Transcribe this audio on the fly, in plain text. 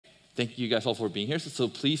thank you guys all for being here. So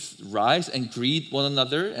please rise and greet one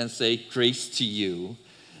another and say grace to you.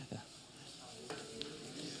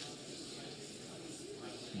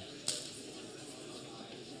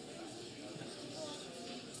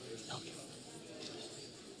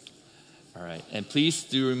 All right, and please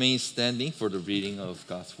do remain standing for the reading of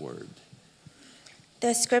God's word.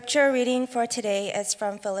 The scripture reading for today is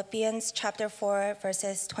from Philippians chapter 4,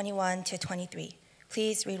 verses 21 to 23.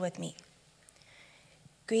 Please read with me.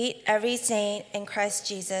 Greet every saint in Christ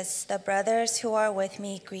Jesus. The brothers who are with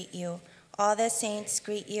me greet you. All the saints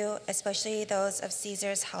greet you, especially those of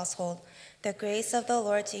Caesar's household. The grace of the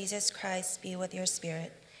Lord Jesus Christ be with your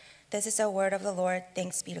spirit. This is a word of the Lord.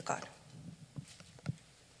 Thanks be to God.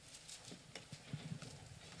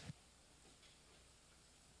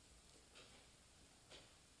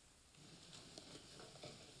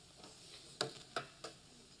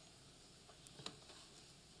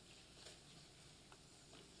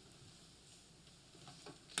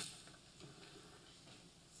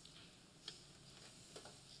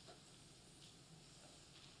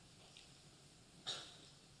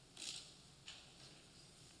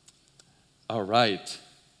 All right.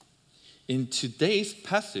 In today's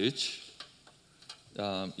passage,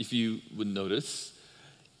 if you would notice,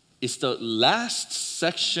 it's the last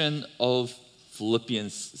section of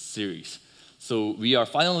Philippians series. So we are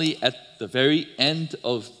finally at the very end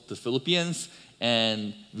of the Philippians,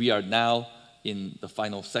 and we are now in the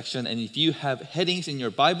final section. And if you have headings in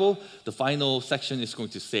your Bible, the final section is going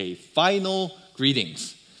to say final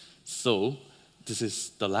greetings. So this is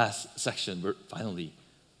the last section. We're finally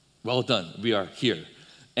well done, we are here.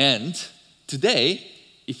 And today,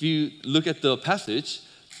 if you look at the passage,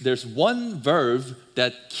 there's one verb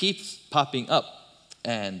that keeps popping up,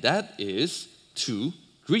 and that is to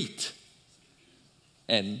greet.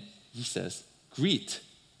 And he says, greet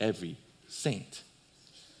every saint.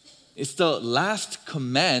 It's the last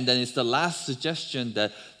command and it's the last suggestion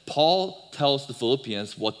that Paul tells the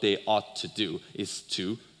Philippians what they ought to do, is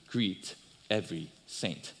to greet every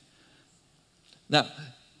saint. Now,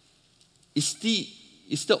 it's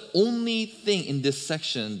the only thing in this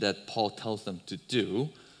section that Paul tells them to do.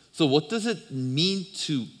 So what does it mean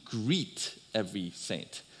to greet every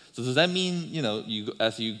saint? So does that mean,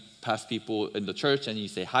 as you pass people in the church and you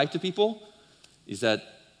say hi to people? Is that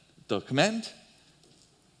the command?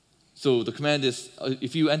 So the command is,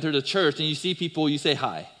 if you enter the church and you see people, you say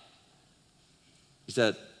hi. Is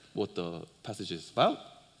that what the passage is about?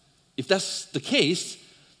 If that's the case,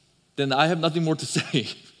 then I have nothing more to say.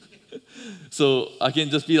 So I can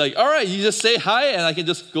just be like, all right, you just say hi, and I can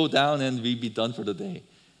just go down and we be done for the day.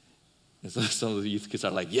 And so some of the youth kids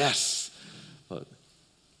are like, yes.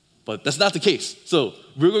 But that's not the case. So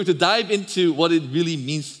we're going to dive into what it really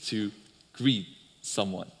means to greet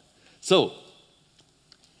someone. So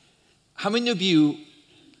how many of you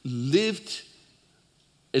lived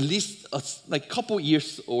at least a couple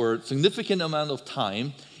years or significant amount of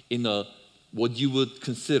time in what you would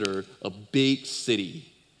consider a big city?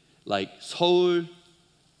 Like Seoul,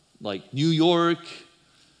 like New York,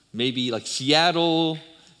 maybe like Seattle,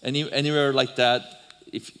 anywhere like that.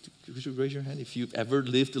 Could you raise your hand if you've ever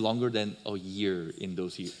lived longer than a year in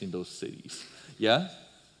those cities? Yeah?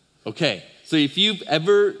 Okay, so if you've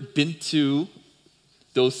ever been to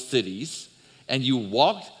those cities and you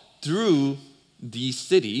walked through these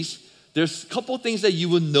cities, there's a couple things that you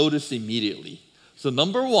will notice immediately. So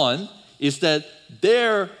number one is that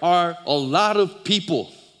there are a lot of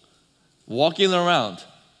people walking around.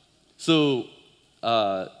 So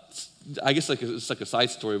I guess it's like a side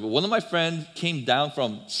story, but one of my friends came down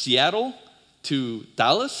from Seattle to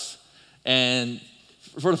Dallas, and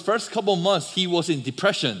for the first couple of months, he was in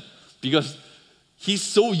depression because he's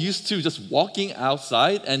so used to just walking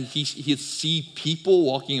outside and he'd see people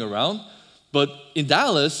walking around. But in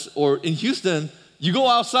Dallas or in Houston, you go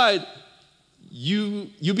outside,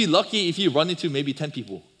 you'll be lucky if you run into maybe 10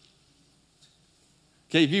 people.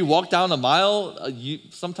 Okay, if you walk down a mile,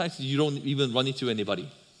 sometimes you don't even run into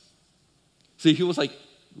anybody. So he was like,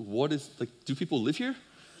 do people live here?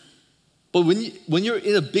 But when you're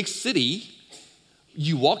in a big city,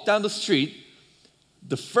 you walk down the street,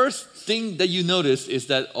 the first thing that you notice is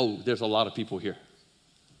that, there's a lot of people here.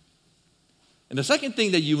 And the second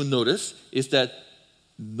thing that you will notice is that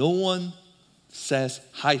no one says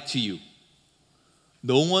hi to you.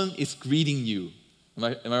 No one is greeting you. Am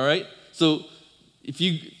I right? So if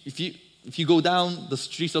you go down the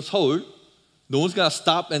streets of Seoul, no one's gonna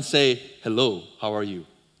stop and say, hello, how are you?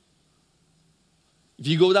 If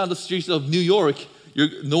you go down the streets of New York,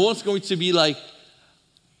 no one's going to be like,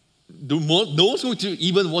 no one's going to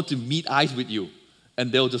even want to meet eyes with you,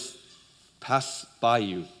 and they'll just pass by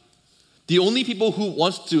you. The only people who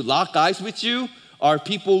want to lock eyes with you are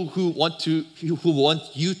people who want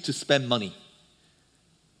you to spend money.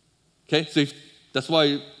 Okay, so that's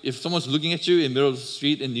why if someone's looking at you in the middle of the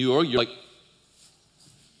street in New York, you're like,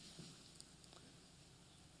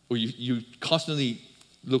 or you constantly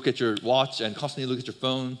look at your watch and constantly look at your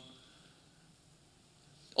phone.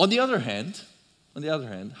 On the other hand,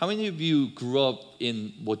 how many of you grew up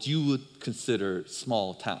in what you would consider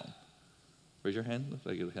small town? Raise your hand.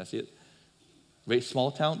 Can I see it? Right,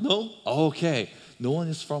 small town? No? Okay. No one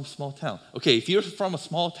is from small town. Okay, if you're from a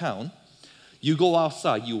small town, you go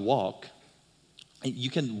outside, you walk, and you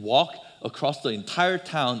can walk across the entire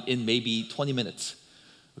town in maybe 20 minutes.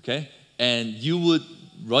 Okay? And you would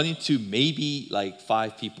run into maybe like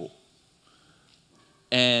 5 people.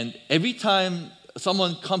 And every time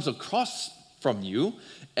someone comes across from you,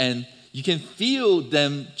 and you can feel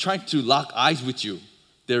them trying to lock eyes with you.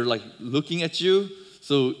 They're like looking at you.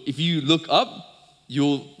 So if you look up,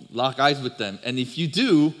 you'll lock eyes with them. And if you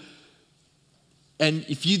do, and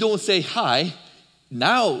if you don't say hi,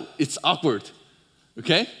 now it's awkward.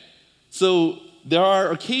 Okay? So there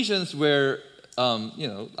are occasions where, I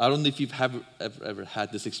don't know if you've ever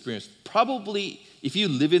had this experience. Probably if you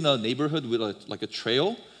live in a neighborhood with a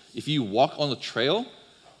trail, if you walk on a trail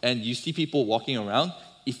and you see people walking around,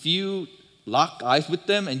 if you lock eyes with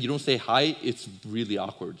them and you don't say hi, it's really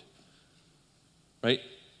awkward. Right?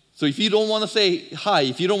 So if you don't want to say hi,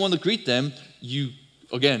 if you don't want to greet them, you,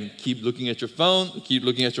 again, keep looking at your phone, keep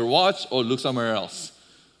looking at your watch, or look somewhere else,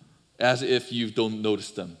 as if you don't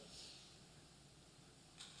notice them.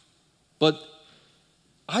 But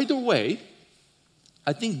either way,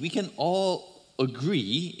 I think we can all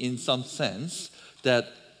agree in some sense that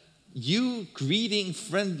you greeting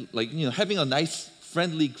having a nice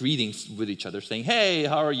friendly greetings with each other, saying, hey,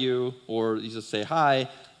 how are you? Or you just say hi,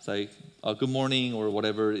 it's like, good morning, or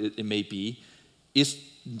whatever it may be, is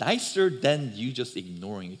nicer than you just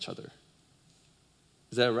ignoring each other.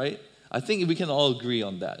 Is that right? I think we can all agree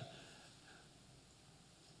on that.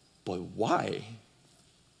 But why?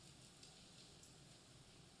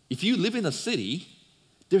 If you live in a city,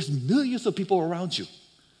 there's millions of people around you.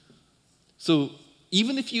 So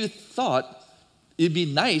even if you thought it'd be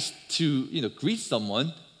nice to, greet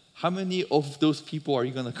someone, how many of those people are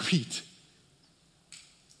you going to greet?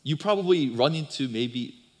 You probably run into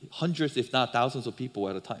maybe hundreds, if not thousands of people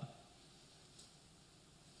at a time.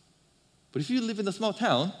 But if you live in a small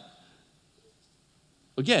town,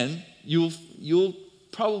 again, you'll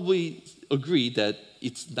probably agree that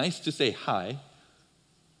it's nice to say hi.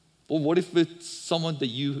 But what if it's someone that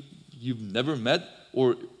you've never met,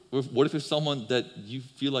 or what if it's someone that you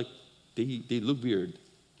feel like they look weird,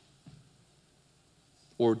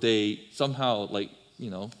 or they somehow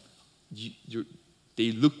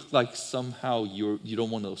they look like somehow you don't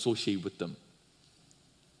want to associate with them?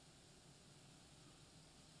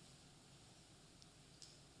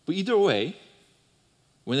 But either way,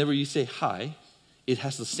 whenever you say hi, it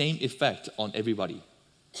has the same effect on everybody.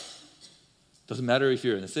 Doesn't matter if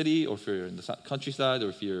you're in a city, or if you're in the countryside, or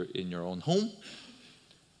if you're in your own home.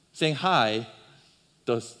 Saying hi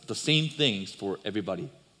does the same things for everybody.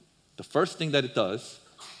 The first thing that it does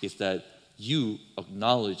is that you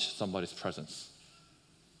acknowledge somebody's presence.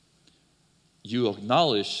 You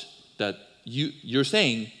acknowledge that you're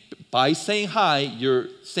saying, by saying hi, you're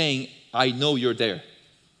saying, I know you're there.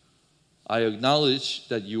 I acknowledge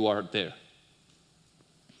that you are there.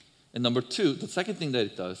 And number 2, the second thing that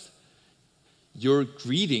it does, your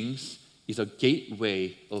greetings is a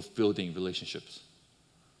gateway of building relationships.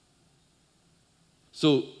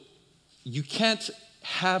 So you can't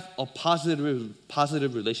have a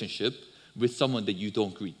positive relationship with someone that you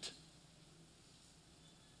don't greet.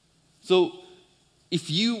 So if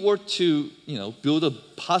you were to, build a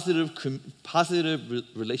positive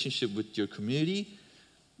relationship with your community,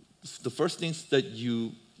 the first things that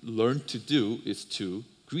you learn to do is to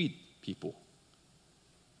greet people.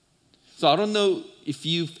 So I don't know if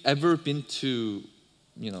you've ever been to,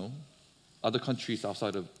 other countries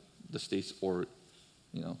outside of the States, or,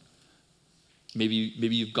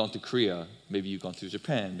 maybe you've gone to Korea, maybe you've gone to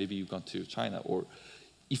Japan, maybe you've gone to China, or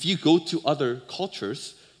if you go to other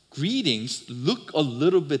cultures, greetings look a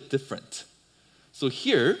little bit different. So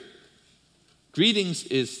here, greetings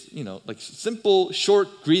is, like simple,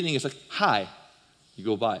 short greeting is like, hi, you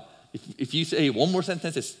go by. If you say one more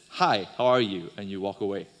sentence, it's, hi, how are you? And you walk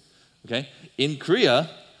away. Okay? In Korea,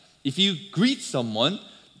 if you greet someone,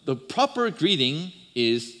 the proper greeting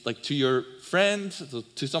is like to your friend,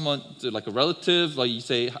 to someone, to like a relative, like you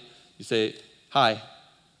say hi,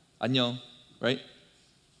 안녕, right?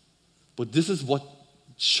 But this is what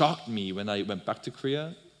shocked me when I went back to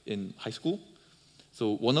Korea. in high school.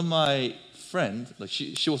 So one of my friends, like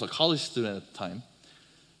she was a college student at the time,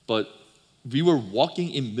 but we were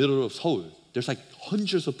walking in middle of Seoul. There's like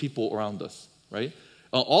hundreds of people around us, right?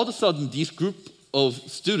 All of a sudden, these group of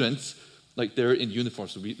students, like they're in uniform,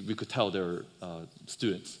 so we could tell they're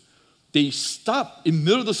students. They stop in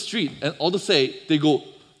middle of the street, and all they go,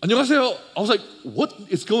 안녕하세요. I was like, what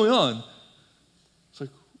is going on? It's like,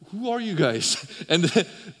 who are you guys? And then,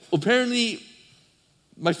 apparently,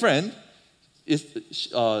 my friend is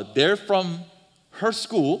they're from her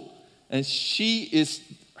school, and she is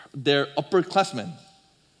their upperclassman.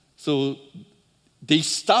 So they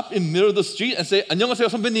stop in middle of the street and say, 안녕하세요,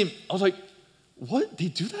 선배님. I was like, what? They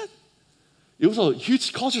do that? It was a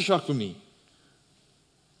huge culture shock for me.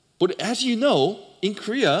 But as you know, in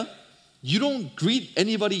Korea, you don't greet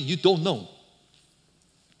anybody you don't know.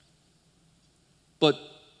 But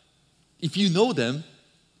if you know them,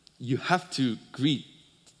 you have to greet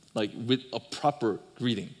like with a proper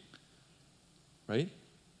greeting, right?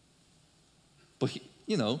 But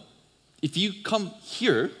if you come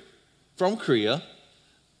here from Korea,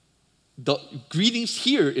 the greetings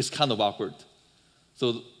here is kind of awkward.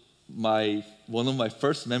 So one of my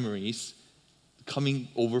first memories coming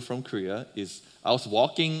over from Korea is I was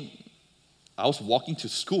walking to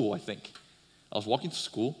school, I think. I was walking to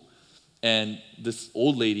school, and this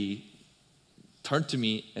old lady turned to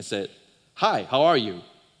me and said, "Hi, how are you?"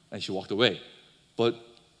 And she walked away. But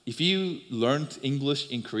if you learned English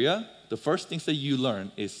in Korea, the first things that you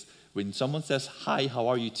learn is when someone says, "Hi, how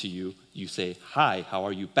are you?" to you, you say, "Hi, how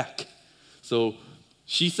are you?" back. So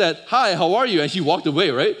she said, "Hi, how are you?" And she walked away,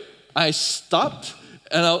 right? I stopped,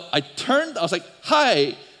 and I turned, I was like,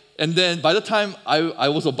 "Hi." And then by the time I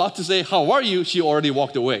was about to say, "How are you?" she already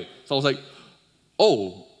walked away. So I was like,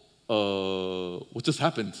 what just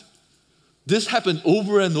happened? This happened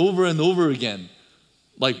over and over and over again,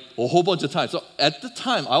 like a whole bunch of times. So at the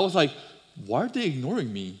time, I was like, why are they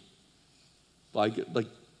ignoring me? Like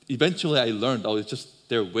eventually I learned, it's just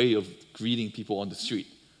their way of greeting people on the street.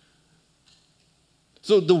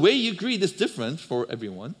 So the way you greet is different for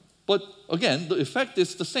everyone. But again, the effect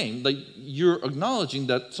is the same. Like you're acknowledging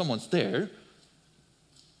that someone's there.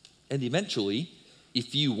 And eventually,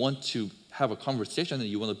 if you want to have a conversation and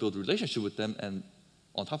you want to build a relationship with them, and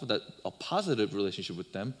on top of that, a positive relationship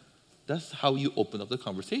with them, that's how you open up the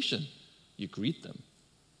conversation. You greet them.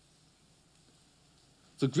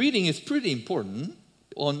 So greeting is pretty important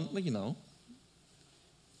on,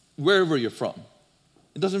 wherever you're from.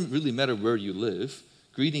 It doesn't really matter where you live.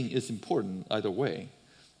 Greeting is important either way.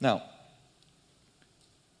 Now,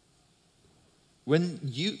 when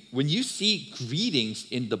you see greetings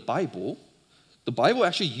in the Bible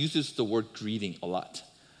actually uses the word greeting a lot.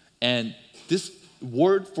 And this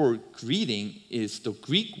word for greeting is the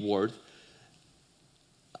Greek word,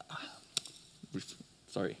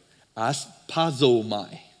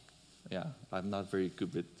 aspazomai. Yeah, I'm not very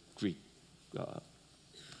good with Greek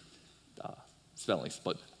spellings,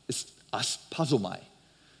 but it's aspazomai.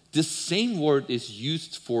 This same word is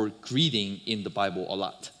used for greeting in the Bible a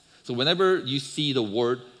lot. So whenever you see the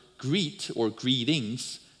word greet or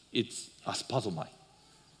greetings, it's aspazomai.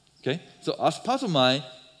 Okay? So aspazomai,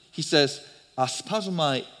 he says,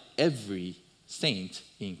 aspazomai every saint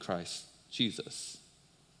in Christ Jesus.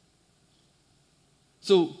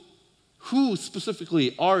 So who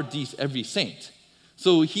specifically are these every saint?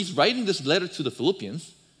 So he's writing this letter to the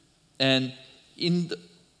Philippians, and in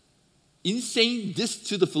saying this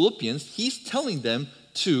to the Philippians, he's telling them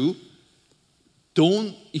to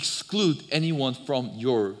don't exclude anyone from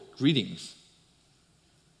your greetings.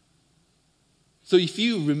 So if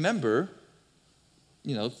you remember,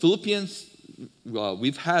 Philippians,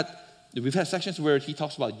 we've had sections where he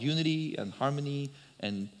talks about unity and harmony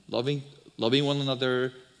and loving one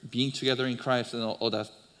another, being together in Christ, and all that.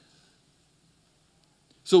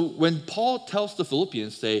 So when Paul tells the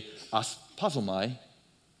Philippians, say, aspazomai,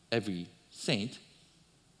 every saint,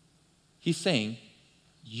 he's saying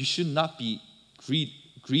you should not be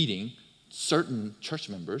greeting certain church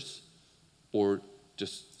members or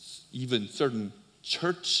just even certain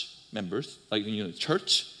church members, like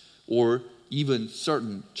church, or even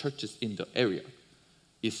certain churches in the area.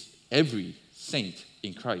 It's every saint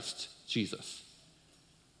in Christ Jesus.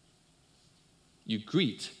 You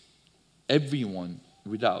greet everyone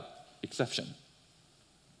without exception.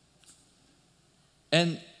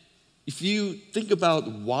 And if you think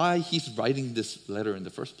about why he's writing this letter in the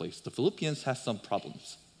first place, the Philippians had some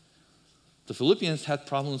problems. The Philippians had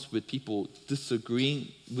problems with people disagreeing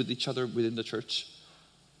with each other within the church.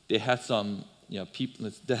 They had some, people.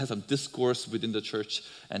 They had some discourse within the church,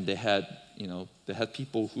 and they had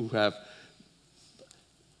people who have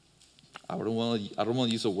I don't want to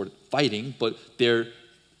use the word fighting, but they're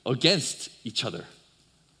against each other.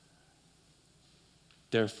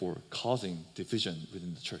 Therefore, causing division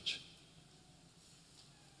within the church.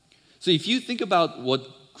 So if you think about what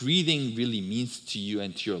greeting really means to you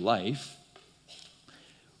and to your life,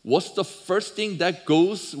 what's the first thing that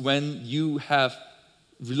goes when you have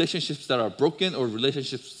relationships that are broken or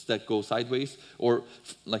relationships that go sideways? Or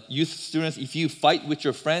like youth students, if you fight with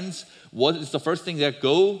your friends, what is the first thing that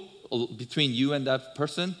go between you and that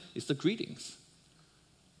person? It's the greetings.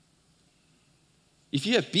 If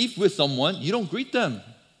you have beef with someone, you don't greet them.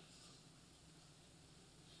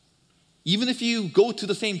 Even if you go to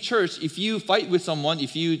the same church, if you fight with someone,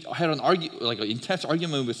 if you had an intense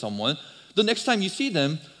argument with someone, the next time you see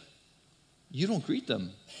them, you don't greet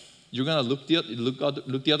them. You're gonna look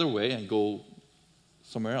the other way and go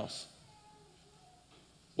somewhere else.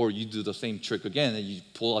 Or you do the same trick again and you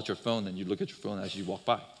pull out your phone and you look at your phone as you walk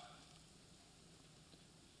by.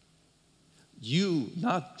 You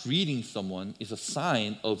not greeting someone is a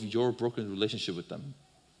sign of your broken relationship with them.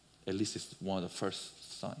 At least it's one of the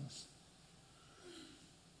first signs.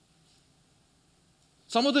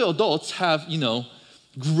 Some of the adults have,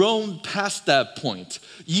 grown past that point.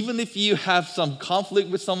 Even if you have some conflict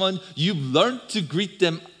with someone, you've learned to greet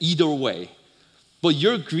them either way. But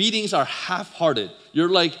your greetings are half-hearted. You're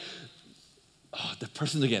like, oh, that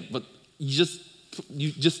person again. But you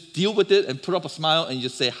just deal with it and put up a smile and you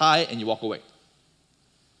just say hi and you walk away.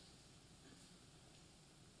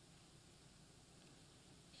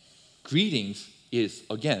 Greetings is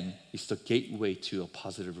the gateway to a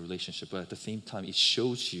positive relationship, but at the same time, it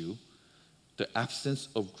shows you the absence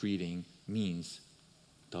of greeting means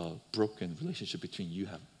the broken relationship between you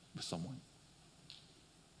have with someone.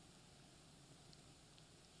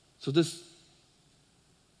 So this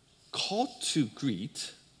call to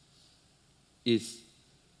greet he's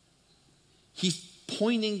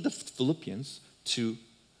pointing the Philippians to,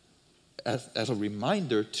 as a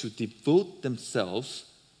reminder, to devote themselves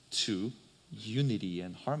to unity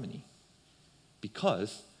and harmony.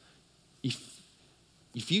 Because if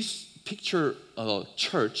you picture a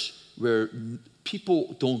church where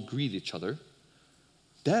people don't greet each other,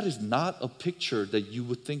 that is not a picture that you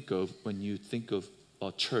would think of when you think of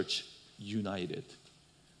a church united,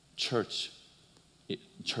 church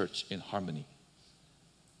in harmony.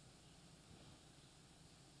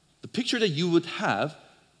 The picture that you would have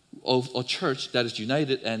of a church that is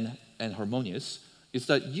united and harmonious is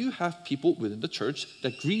that you have people within the church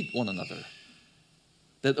that greet one another,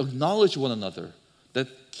 that acknowledge one another, that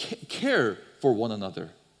care for one another.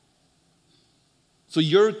 So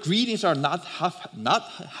your greetings are not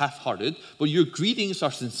half-hearted, but your greetings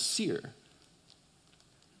are sincere.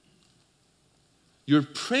 Your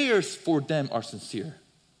prayers for them are sincere.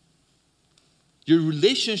 Your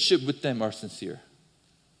relationship with them are sincere.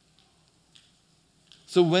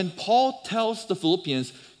 So when Paul tells the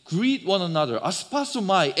Philippians, greet one another,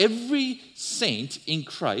 aspasomai, every saint in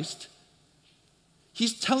Christ,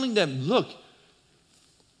 he's telling them, look,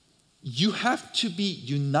 you have to be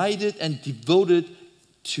united and devoted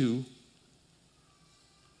to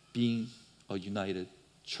being a united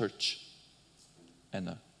church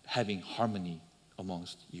and having harmony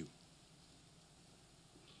amongst you.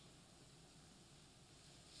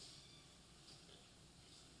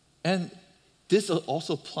 And this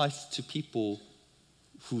also applies to people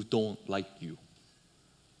who don't like you.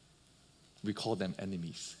 We call them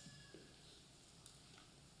enemies.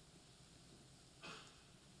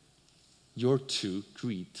 You're to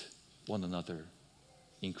greet one another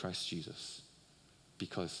in Christ Jesus.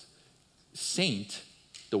 Because saint,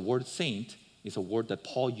 the word saint, is a word that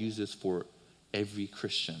Paul uses for every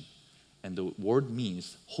Christian. And the word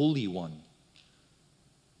means holy one.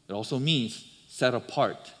 It also means set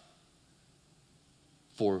apart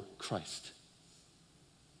for Christ.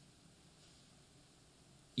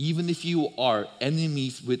 Even if you are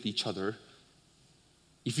enemies with each other,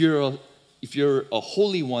 if you're a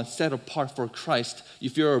holy one set apart for Christ,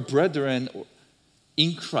 if you're a brethren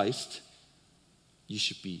in Christ, you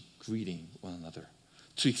should be greeting one another.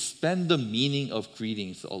 To expand the meaning of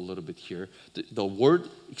greetings a little bit here, the word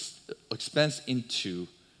expands into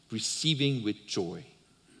receiving with joy.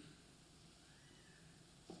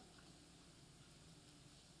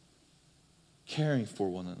 Caring for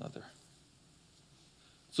one another.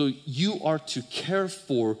 So you are to care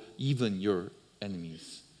for even your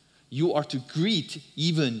enemies. You are to greet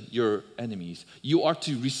even your enemies. You are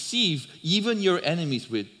to receive even your enemies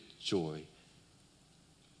with joy.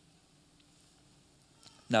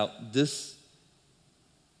 Now, this,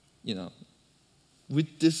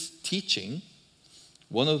 with this teaching,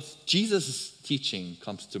 one of Jesus' teaching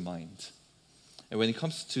comes to mind. And when it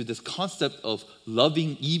comes to this concept of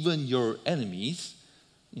loving even your enemies,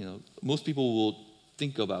 most people will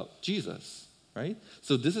think about Jesus, right?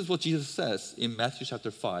 So this is what Jesus says in Matthew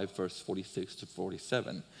chapter 5, verse 46 to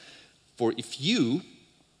 47. For if you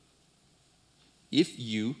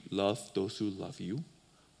love those who love you,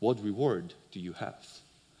 what reward do you have?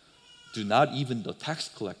 Do not even the tax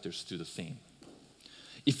collectors do the same?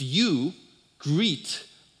 If you greet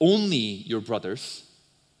only your brothers,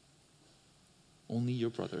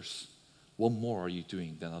 what more are you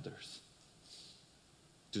doing than others?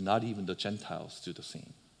 Do not even the Gentiles do the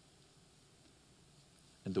same?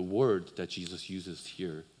 And the word that Jesus uses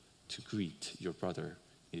here to greet your brother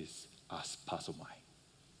is aspasomai.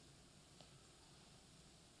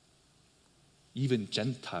 Even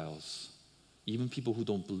Gentiles, even people who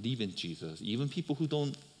don't believe in Jesus, even people who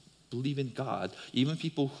don't believe in God, even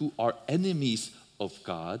people who are enemies of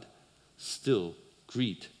God, still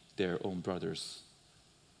greet their own brothers.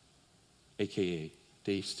 AKA,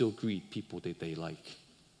 they still greet people that they like.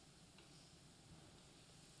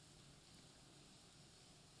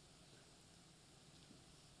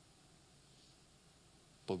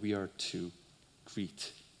 But we are to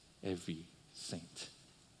greet every saint.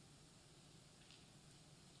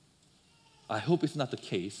 I hope it's not the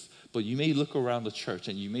case, but you may look around the church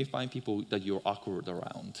and you may find people that you're awkward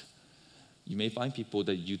around. You may find people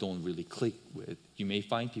that you don't really click with. You may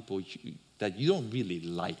find people that you don't really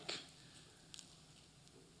like.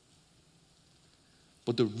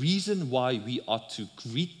 But the reason why we ought to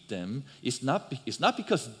greet them is not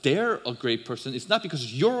because they're a great person. It's not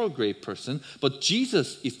because you're a great person. But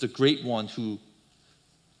Jesus is the great one who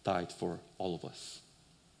died for all of us.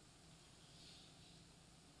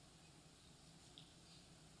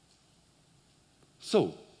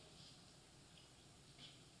 So,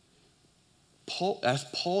 as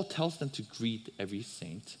Paul tells them to greet every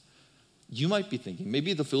saint, you might be thinking,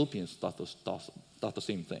 maybe the Philippians thought the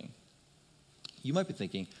same thing. You might be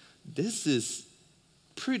thinking, this is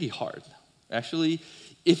pretty hard. Actually,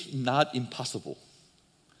 if not impossible.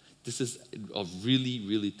 This is a really,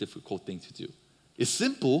 really difficult thing to do. It's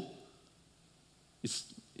simple.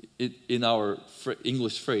 In our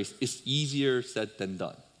English phrase, it's easier said than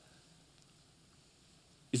done.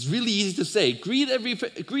 It's really easy to say, greet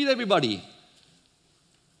everybody.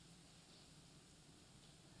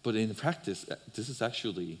 But in practice, this is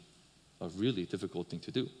actually a really difficult thing to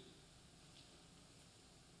do.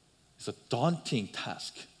 It's a daunting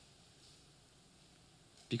task.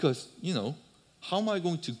 Because, how am I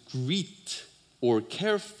going to greet or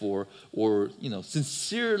care for or,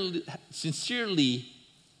 sincerely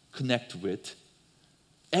connect with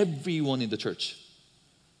everyone in the church?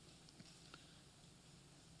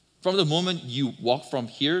 From the moment you walk from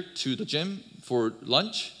here to the gym for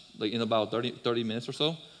lunch, like in about 30 minutes or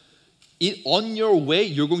so, on your way,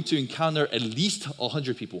 you're going to encounter at least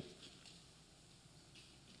 100 people.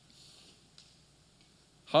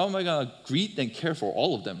 How am I going to greet and care for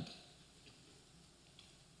all of them?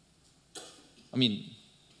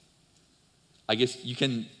 I guess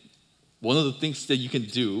one of the things that you can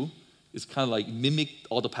do is kind of like mimic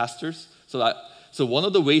all the pastors. So one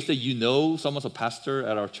of the ways that someone's a pastor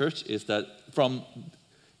at our church is that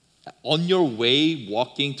on your way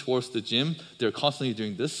walking towards the gym, they're constantly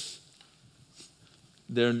doing this.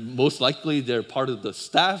 They're part of the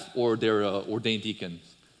staff or they're an ordained deacon.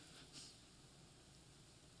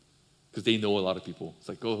 Because they know a lot of people. It's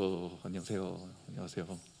like, oh, 안녕하세요,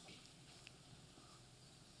 안녕하세요.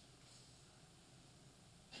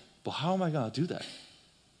 But how am I going to do that?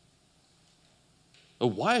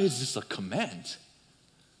 Why is this a command?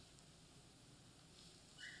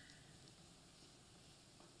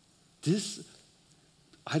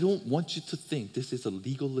 I don't want you to think this is a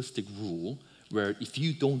legalistic rule where if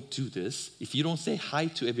you don't do this, if you don't say hi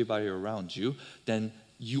to everybody around you, then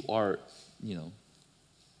you are,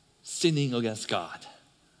 sinning against God.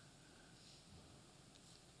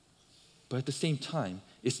 But at the same time,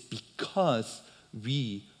 it's because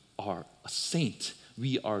we are a saint.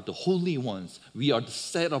 We are the holy ones. We are the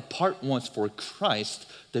set apart ones for Christ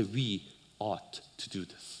that we ought to do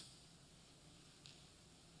this.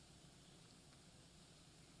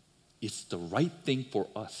 It's the right thing for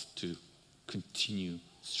us to continue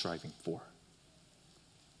striving for.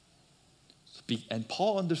 And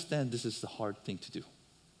Paul understands this is the hard thing to do.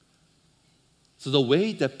 So the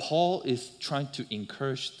way that Paul is trying to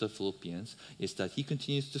encourage the Philippians is that he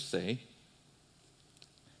continues to say,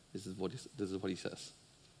 this is what he says.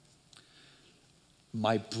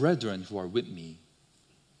 My brethren who are with me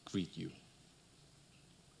greet you.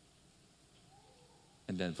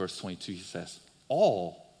 And then verse 22 he says,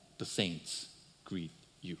 all the saints greet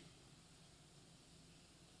you.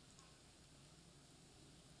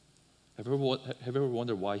 Have you ever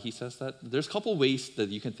wondered why he says that? There's a couple ways that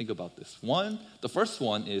you can think about this. The first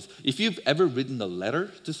one is, if you've ever written a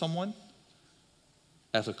letter to someone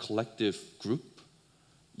as a collective group,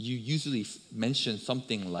 you usually mention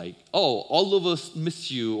something like, oh, all of us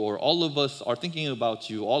miss you, or all of us are thinking about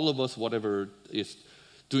you, all of us whatever is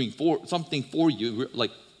doing something for you.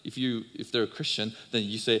 Like if they're a Christian, then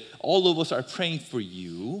you say, all of us are praying for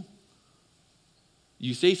you.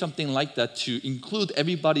 You say something like that to include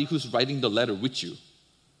everybody who's writing the letter with you.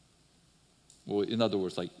 Or in other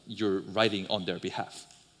words, like you're writing on their behalf.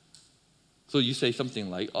 So you say something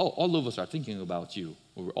like, oh, all of us are thinking about you,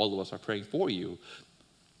 or all of us are praying for you.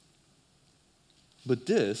 But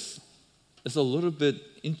this is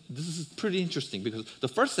this is pretty interesting, because the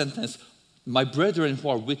first sentence, my brethren who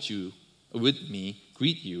are with me,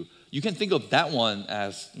 greet you. You can think of that one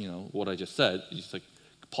as, what I just said. It's like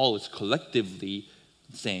Paul is collectively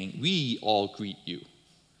saying, we all greet you.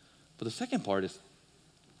 But the second part is,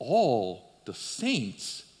 all the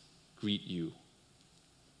saints greet you.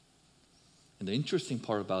 And the interesting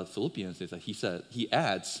part about Philippians is that he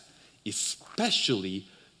adds, especially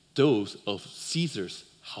those of Caesar's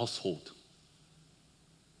household.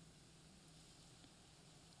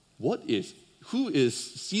 Who is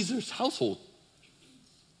Caesar's household?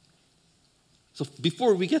 So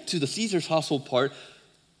before we get to the Caesar's household part,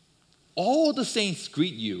 all the saints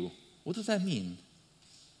greet you. What does that mean?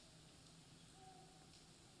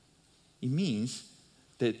 It means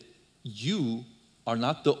that you are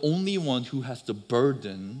not the only one who has the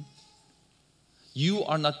burden. You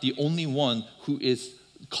are not the only one who is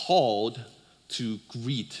called to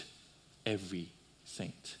greet every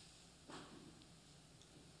saint.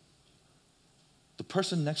 The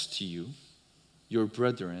person next to you, your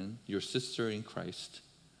brethren, your sister in Christ,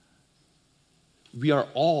 we are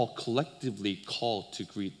all collectively called to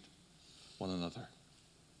greet one another,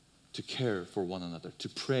 to care for one another, to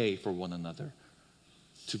pray for one another,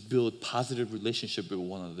 to build positive relationship with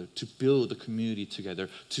one another, to build a community together,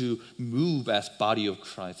 to move as body of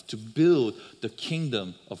Christ, to build the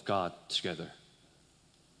kingdom of God together.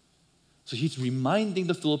 So he's reminding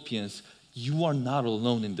the Philippians, you are not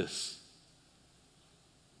alone in this.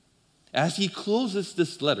 As he closes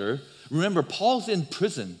this letter, remember, Paul's in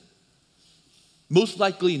prison, most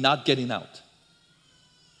likely not getting out.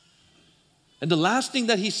 And the last thing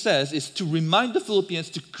that he says is to remind the Philippians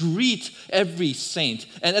to greet every saint.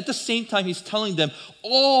 And at the same time, he's telling them,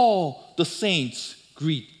 all the saints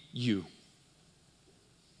greet you.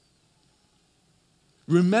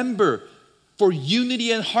 Remember, for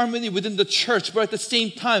unity and harmony within the church, but at the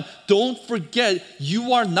same time, don't forget,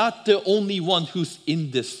 you are not the only one who's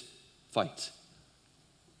in this fight.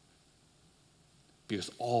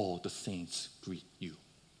 Because all the saints greet you.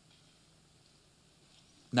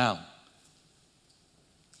 Now,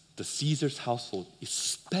 the Caesar's household,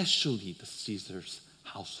 especially the Caesar's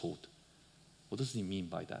household. What does he mean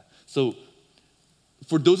by that? So,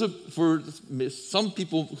 for some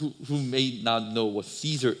people who may not know what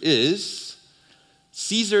Caesar is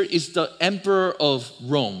the emperor of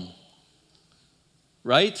Rome,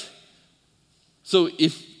 right? So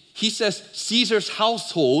if he says Caesar's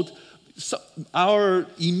household, our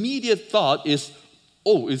immediate thought is,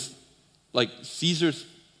 is like Caesar's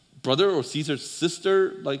brother or Caesar's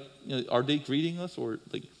sister, like, are they greeting us,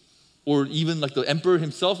 or even like the emperor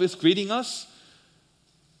himself is greeting us?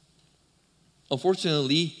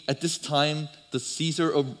 Unfortunately, at this time, the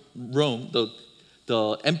Caesar of Rome,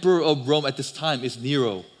 the emperor of Rome at this time is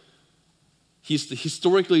Nero. He's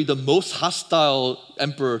historically the most hostile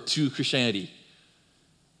emperor to Christianity.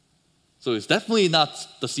 So it's definitely not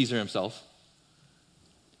the Caesar himself.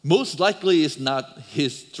 Most likely it's not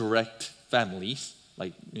his direct families,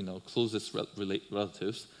 like, closest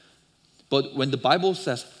relatives. But when the Bible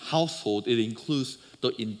says household, it includes the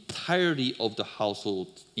entirety of the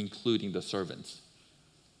household, including the servants.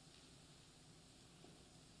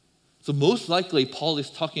 So most likely, Paul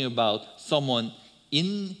is talking about someone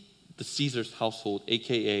in the Caesar's household,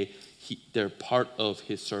 aka they're part of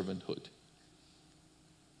his servanthood.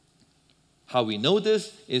 How we know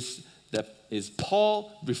this is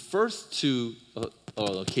Paul refers to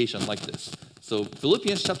an occasion like this. So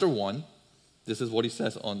Philippians chapter 1, this is what he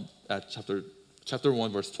says at chapter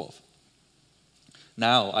 1, verse 12.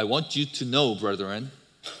 Now, I want you to know, brethren,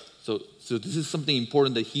 so this is something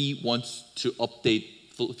important that he wants to update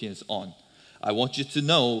Philippians on. I want you to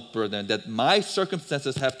know, brethren, that my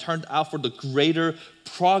circumstances have turned out for the greater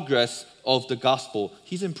progress of the gospel.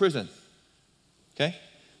 He's in prison, okay?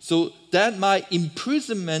 So that my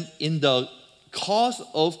imprisonment in the cause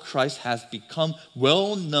of Christ has become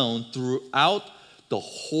well known throughout the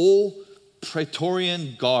whole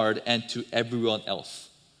Praetorian Guard and to everyone else.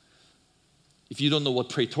 If you don't know what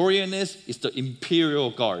Praetorian is, it's the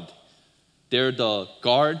Imperial Guard. They're the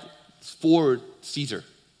guard for Caesar.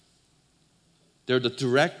 They're the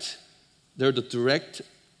direct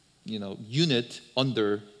unit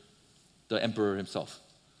under the emperor himself.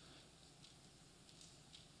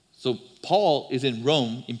 So Paul is in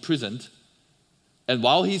Rome, imprisoned, and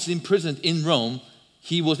while he's imprisoned in Rome,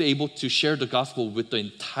 he was able to share the gospel with the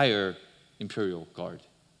entire imperial guard.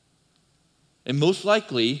 And most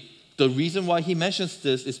likely, the reason why he mentions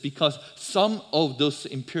this is because some of those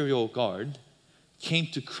imperial guard came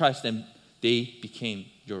to Christ and they became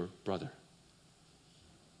your brother.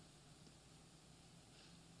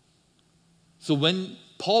 So when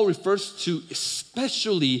Paul refers to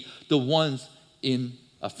especially the ones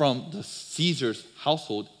from the Caesar's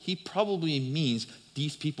household, he probably means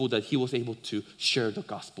these people that he was able to share the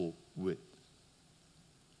gospel with.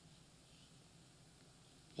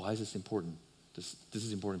 Why is this important? This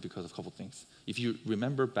is important because of a couple things. If you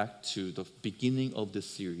remember back to the beginning of this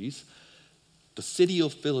series, the city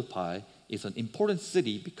of Philippi is an important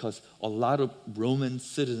city because a lot of Roman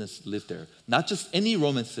citizens live there. Not just any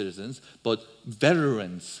Roman citizens, but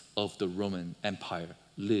veterans of the Roman Empire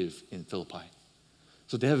live in Philippi.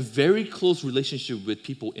 So they have a very close relationship with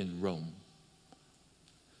people in Rome.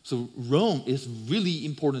 So Rome is really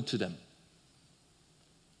important to them.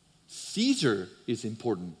 Caesar is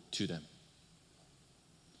important to them.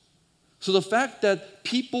 So the fact that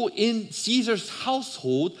people in Caesar's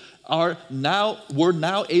household were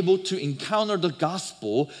now able to encounter the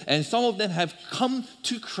gospel, and some of them have come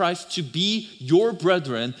to Christ to be your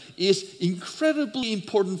brethren, is incredibly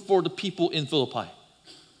important for the people in Philippi.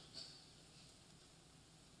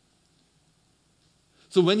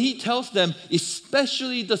 So when he tells them,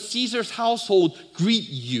 especially the Caesar's household greet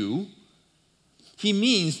you, he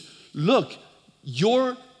means, look,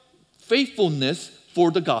 your faithfulness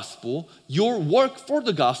for the gospel, your work for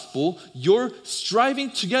the gospel, your striving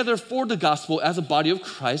together for the gospel as a body of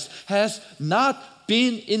Christ has not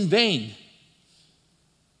been in vain.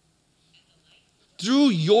 Through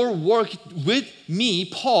your work with me,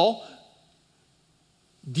 Paul,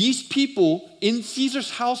 these people in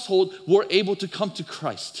Caesar's household were able to come to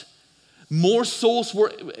Christ. More souls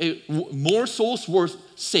were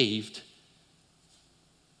saved.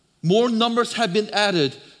 More numbers have been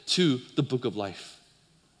added to the book of life.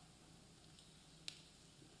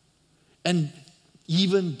 And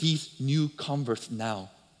even these new converts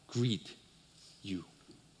now greet you.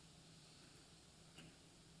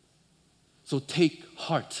 So take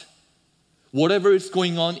heart. Whatever is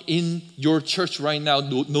going on in your church right now,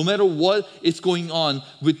 no matter what is going on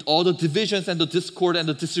with all the divisions and the discord and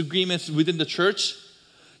the disagreements within the church,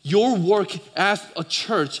 your work as a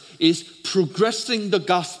church is progressing the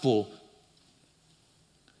gospel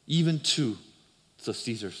even to the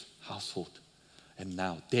Caesar's household. And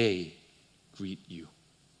now they greet you.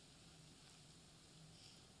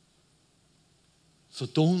 So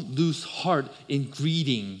don't lose heart in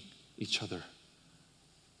greeting each other.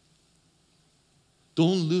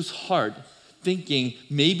 Don't lose heart thinking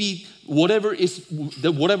maybe whatever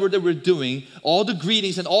that we're doing, all the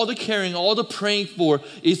greetings and all the caring, all the praying for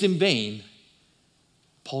is in vain.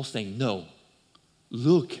 Paul's saying, no,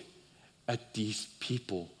 look at these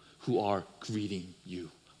people who are greeting you.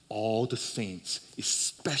 All the saints,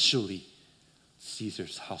 especially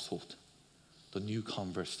Caesar's household, the new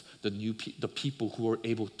converts, the people who are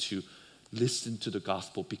able to listen to the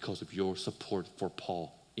gospel because of your support for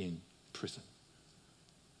Paul in prison.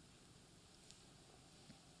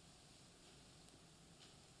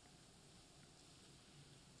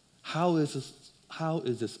 How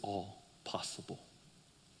is this all possible?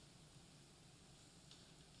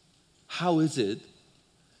 How is it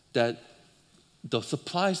that the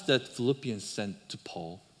supplies that Philippians sent to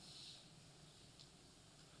Paul,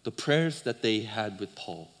 the prayers that they had with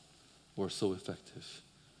Paul, were so effective?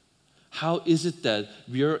 How is it that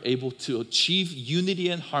we are able to achieve unity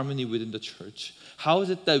and harmony within the church? How is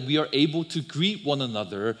it that we are able to greet one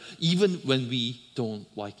another even when we don't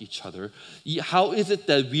like each other? How is it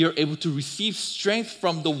that we are able to receive strength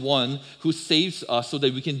from the one who saves us so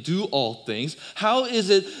that we can do all things? How is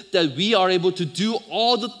it that we are able to do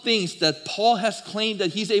all the things that Paul has claimed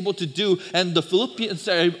that he's able to do and the Philippians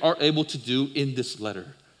are able to do in this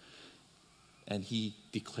letter? And he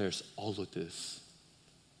declares all of this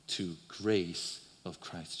to grace of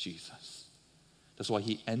Christ Jesus. That's why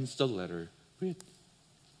he ends the letter with,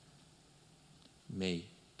 may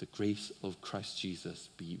the grace of Christ Jesus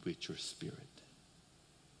be with your spirit.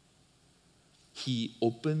 He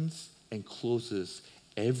opens and closes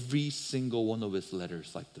every single one of his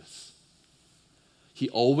letters like this. he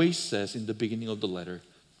always says in the beginning of the letter,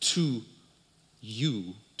 to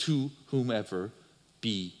you, to whomever,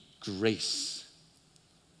 be grace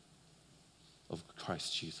of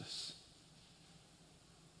Christ Jesus.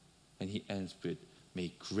 And he ends with,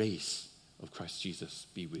 may grace of Christ Jesus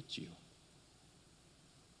be with you.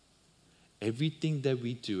 Everything that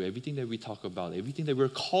we do, everything that we talk about, everything that we're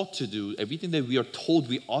called to do, everything that we are told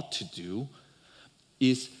we ought to do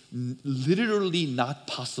is literally not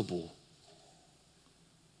possible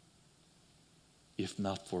if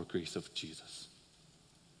not for grace of Jesus.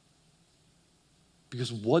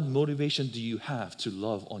 Because what motivation do you have to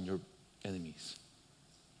love on your enemies?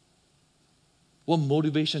 What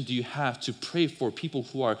motivation do you have to pray for people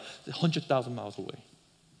who are 100,000 miles away?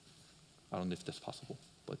 I don't know if that's possible,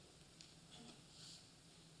 but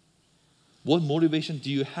what motivation do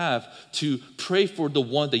you have to pray for the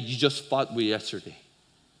one that you just fought with yesterday?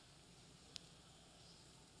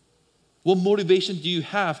 What motivation do you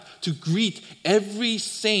have to greet every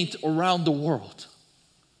saint around the world?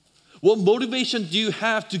 What motivation do you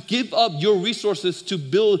have to give up your resources to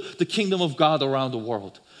build the kingdom of God around the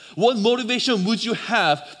world? What motivation would you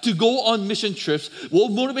have to go on mission trips?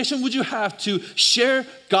 What motivation would you have to share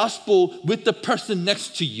gospel with the person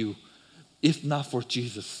next to you if not for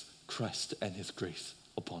Jesus Christ and his grace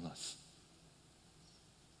upon us?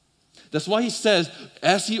 That's why he says,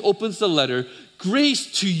 as he opens the letter,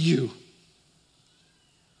 grace to you.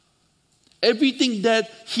 Everything that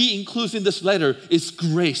he includes in this letter is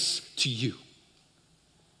grace to you.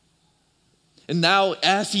 And now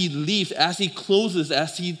as he leaves, as he closes,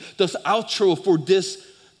 as he does outro for this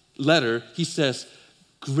letter, he says,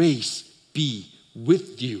 grace be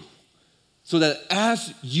with you. So that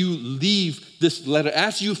as you leave this letter,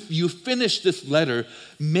 as you finish this letter,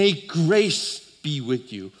 may grace be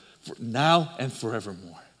with you for now and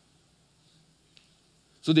forevermore.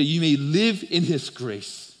 So that you may live in his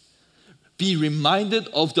grace. Be reminded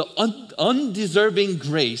of the undeserving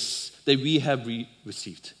grace that we have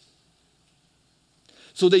received.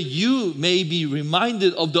 So that you may be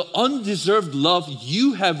reminded of the undeserved love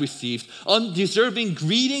you have received, undeserving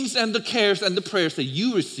greetings and the cares and the prayers that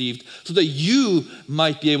you received, so that you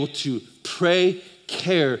might be able to pray,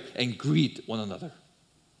 care, and greet one another.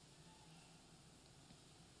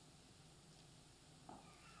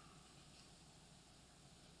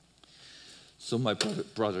 So my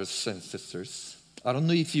brothers and sisters, I don't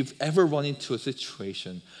know if you've ever run into a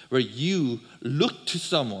situation where you look to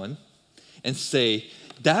someone and say,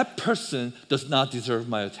 that person does not deserve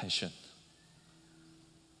my attention.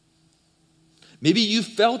 Maybe you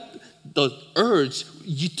felt the urge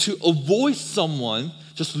to avoid someone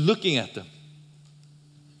just looking at them.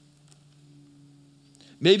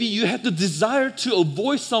 Maybe you had the desire to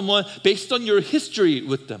avoid someone based on your history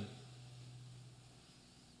with them.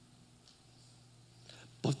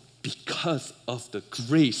 But because of the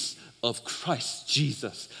grace of Christ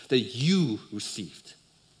Jesus that you received,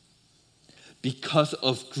 because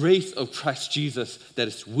of grace of Christ Jesus that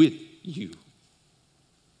is with you,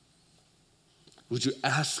 would you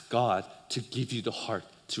ask God to give you the heart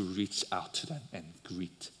to reach out to them and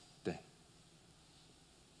greet them?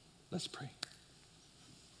 Let's pray.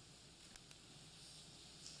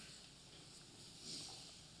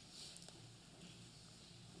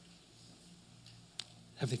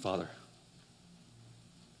 Heavenly Father,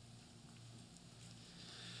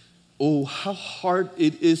 oh, how hard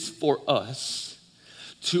it is for us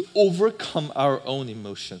to overcome our own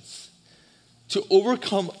emotions, to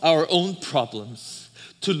overcome our own problems,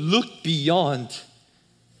 to look beyond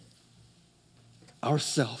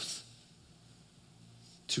ourselves,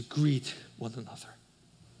 to greet one another.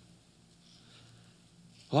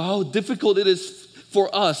 How difficult it is for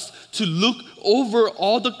us to look over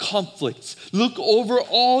all the conflicts, look over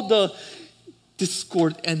all the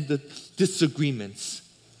discord and the disagreements,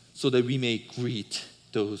 so that we may greet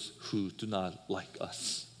those who do not like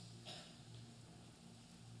us.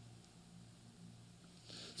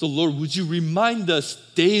 So Lord, would you remind us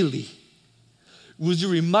daily, would you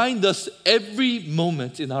remind us every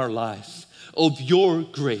moment in our lives of your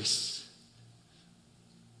grace?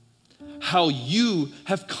 How you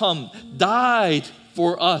have come, died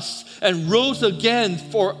for us, and rose again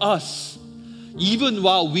for us, even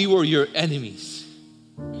while we were your enemies.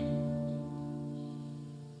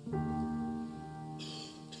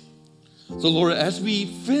 So Lord, as we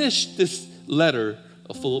finish this letter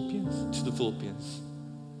of Philippians to the Philippians,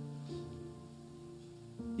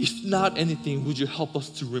 if not anything, would you help us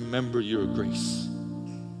to remember your grace?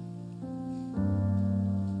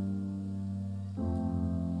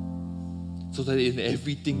 So that in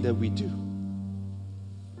everything that we do,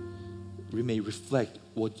 we may reflect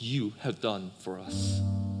what you have done for us.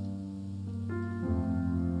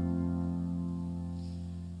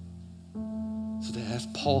 So that as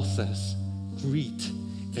Paul says, greet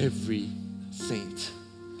every saint.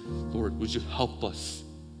 Lord, would you help us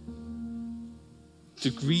to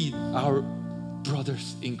greet our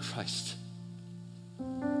brothers in Christ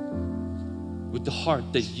with the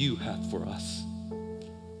heart that you have for us.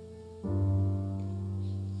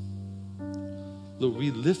 Lord,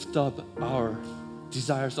 we lift up our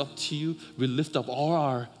desires up to you. We lift up all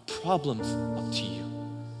our problems up to you.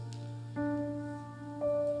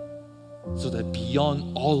 So that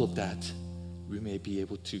beyond all of that, we may be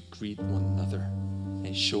able to greet one another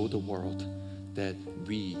and show the world that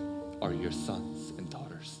we are your sons and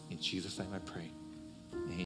daughters. In Jesus' name I pray.